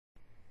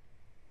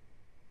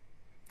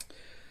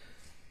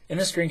In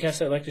this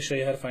screencast, I'd like to show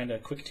you how to find a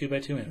quick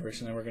 2x2 inverse,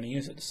 and then we're going to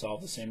use it to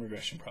solve the same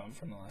regression problem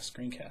from the last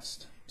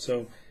screencast.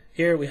 So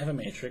here we have a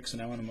matrix,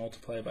 and I want to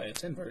multiply by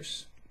its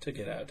inverse to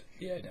get out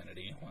the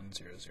identity 1,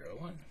 0, 0,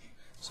 1.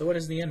 So what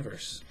is the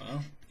inverse?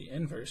 Well, the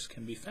inverse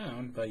can be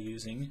found by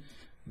using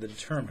the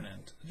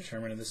determinant. The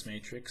determinant of this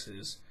matrix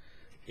is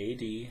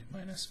AD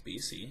minus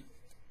BC.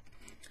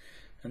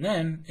 And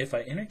then, if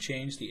I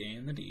interchange the A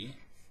and the D,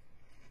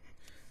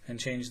 and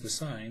change the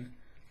sign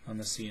on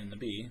the C and the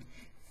B,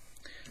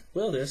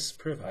 will this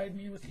provide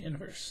me with the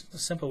inverse? The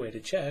simple way to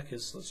check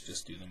is, let's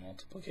just do the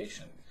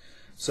multiplication.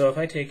 So if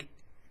I take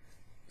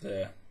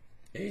the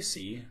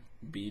AC,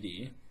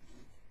 BD,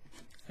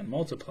 and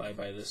multiply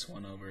by this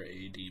 1 over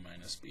AD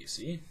minus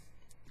BC,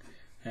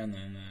 and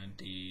then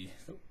D,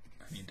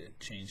 I need to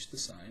change the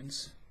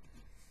signs.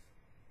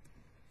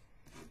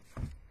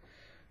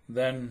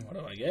 Then what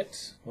do I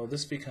get? Well,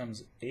 this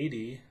becomes AD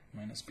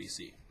minus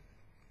BC.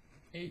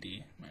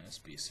 AD minus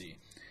BC.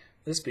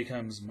 This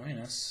becomes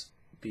minus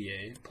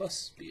BA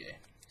plus BA.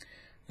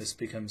 This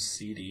becomes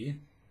CD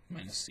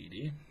minus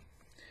CD,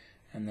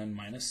 and then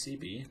minus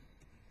CB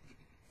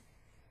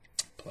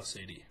plus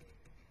AD.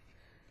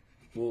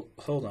 Well,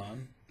 hold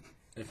on.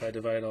 If I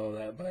divide all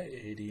that by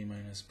AD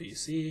minus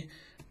BC,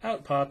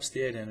 out pops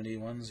the identity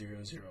 1,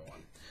 0, 0, 1.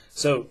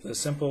 So the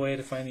simple way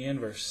to find the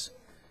inverse: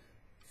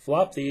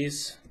 flop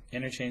these,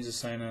 interchange the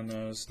sign on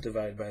those,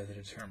 divide by the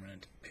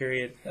determinant.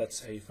 Period.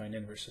 That's how you find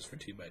inverses for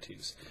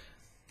 2x2s.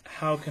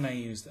 How can I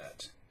use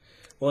that?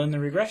 Well, in the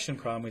regression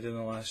problem we did in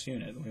the last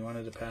unit, we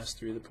wanted to pass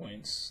through the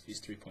points, these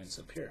 3 points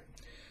up here.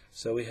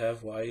 So we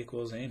have y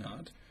equals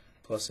a0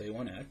 plus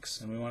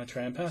a1x, and we want to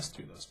try and pass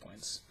through those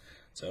points.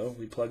 So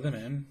we plug them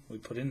in, we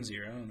put in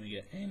 0, and we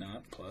get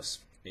a0 plus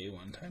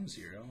a1 times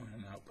 0,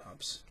 and out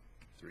pops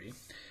 3.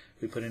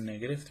 We put in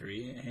negative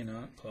 3,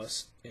 a0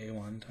 plus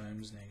a1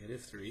 times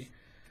negative 3,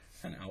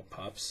 and out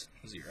pops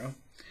 0.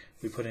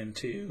 We put in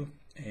 2,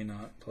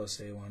 a0 plus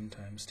a1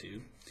 times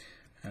 2,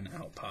 and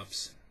out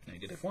pops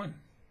negative 1.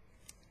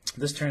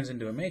 This turns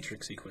into a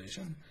matrix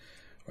equation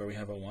where we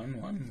have a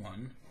 1, 1,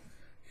 1,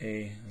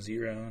 a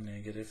 0,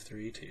 negative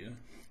 3, 2,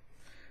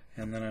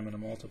 and then I'm going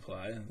to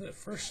multiply. The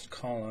first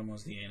column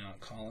was the a0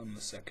 column,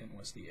 the second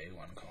was the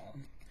a1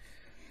 column,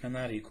 and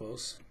that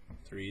equals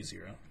 3,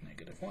 0,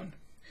 negative 1.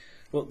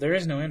 Well, there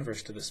is no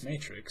inverse to this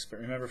matrix, but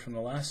remember from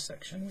the last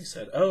section we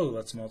said, oh,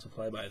 let's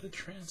multiply by the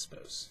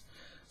transpose.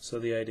 So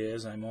the idea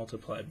is I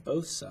multiply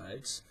both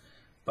sides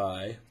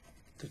by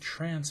the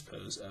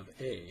transpose of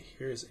A.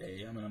 Here's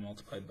A. I'm going to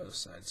multiply both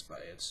sides by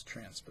its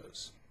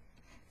transpose.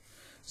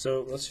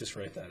 So let's just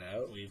write that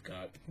out. We've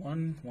got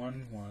 1,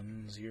 1,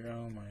 1,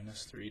 0,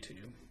 minus 3, 2,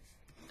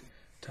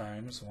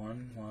 times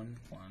 1, 1,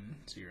 1,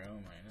 0,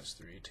 minus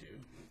 3, 2.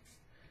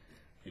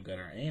 We've got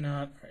our A0,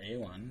 our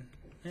A1,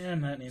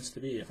 and that needs to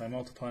be, if I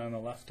multiply on the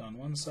left on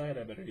one side,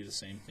 I better do the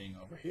same thing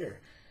over here.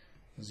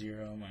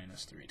 0,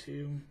 minus 3,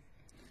 2,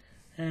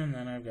 and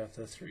then I've got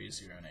the 3,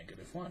 0,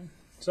 negative 1.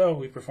 So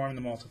we perform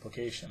the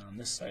multiplication. On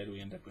this side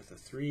we end up with a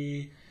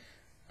 3,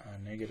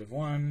 a negative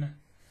 1,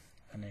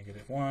 a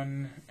negative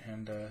 1,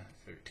 and a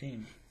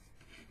 13.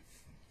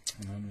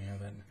 And then we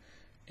have an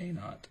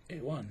a0,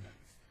 a1.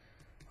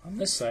 On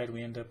this side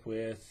we end up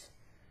with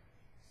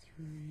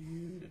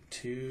 3,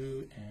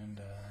 2, and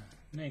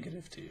a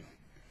negative 2.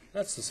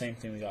 That's the same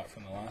thing we got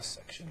from the last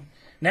section.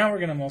 Now we're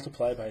going to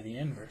multiply by the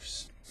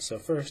inverse. So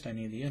first I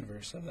need the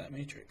inverse of that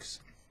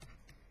matrix.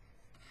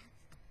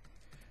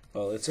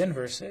 Well, its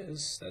inverse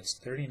is, that's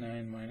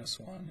 39 minus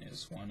 1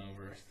 is 1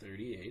 over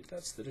 38.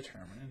 That's the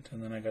determinant.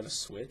 And then I got to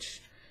switch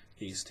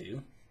these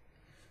two.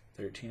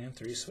 13 and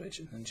 3 switch,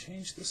 and then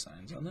change the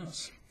signs on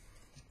those.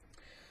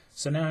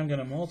 So now I'm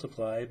going to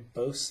multiply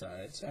both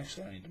sides.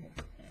 Actually, I need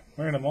to,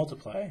 we're going to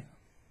multiply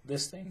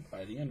this thing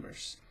by the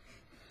inverse.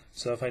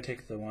 So if I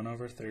take the 1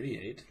 over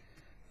 38,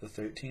 the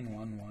 13,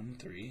 1, 1,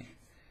 3,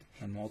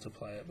 and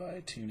multiply it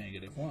by 2,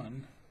 negative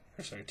 1,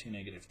 or sorry, 2,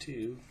 negative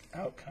 2,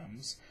 out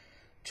comes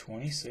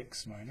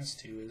 26 minus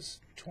 2 is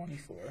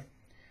 24.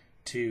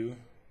 2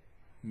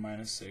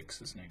 minus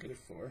 6 is negative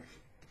 4.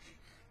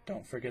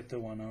 Don't forget the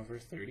 1 over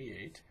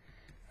 38.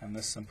 And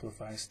this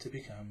simplifies to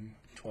become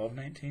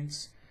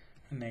 12/19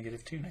 and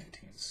negative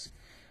 2/19,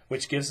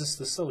 which gives us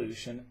the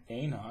solution.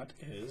 A0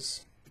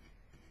 is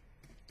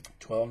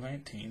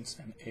 12/19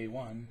 and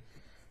A1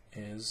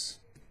 is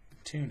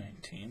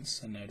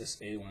 2/19. And notice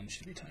A1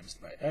 should be times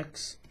by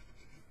x.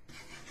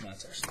 And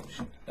that's our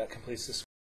solution. That completes this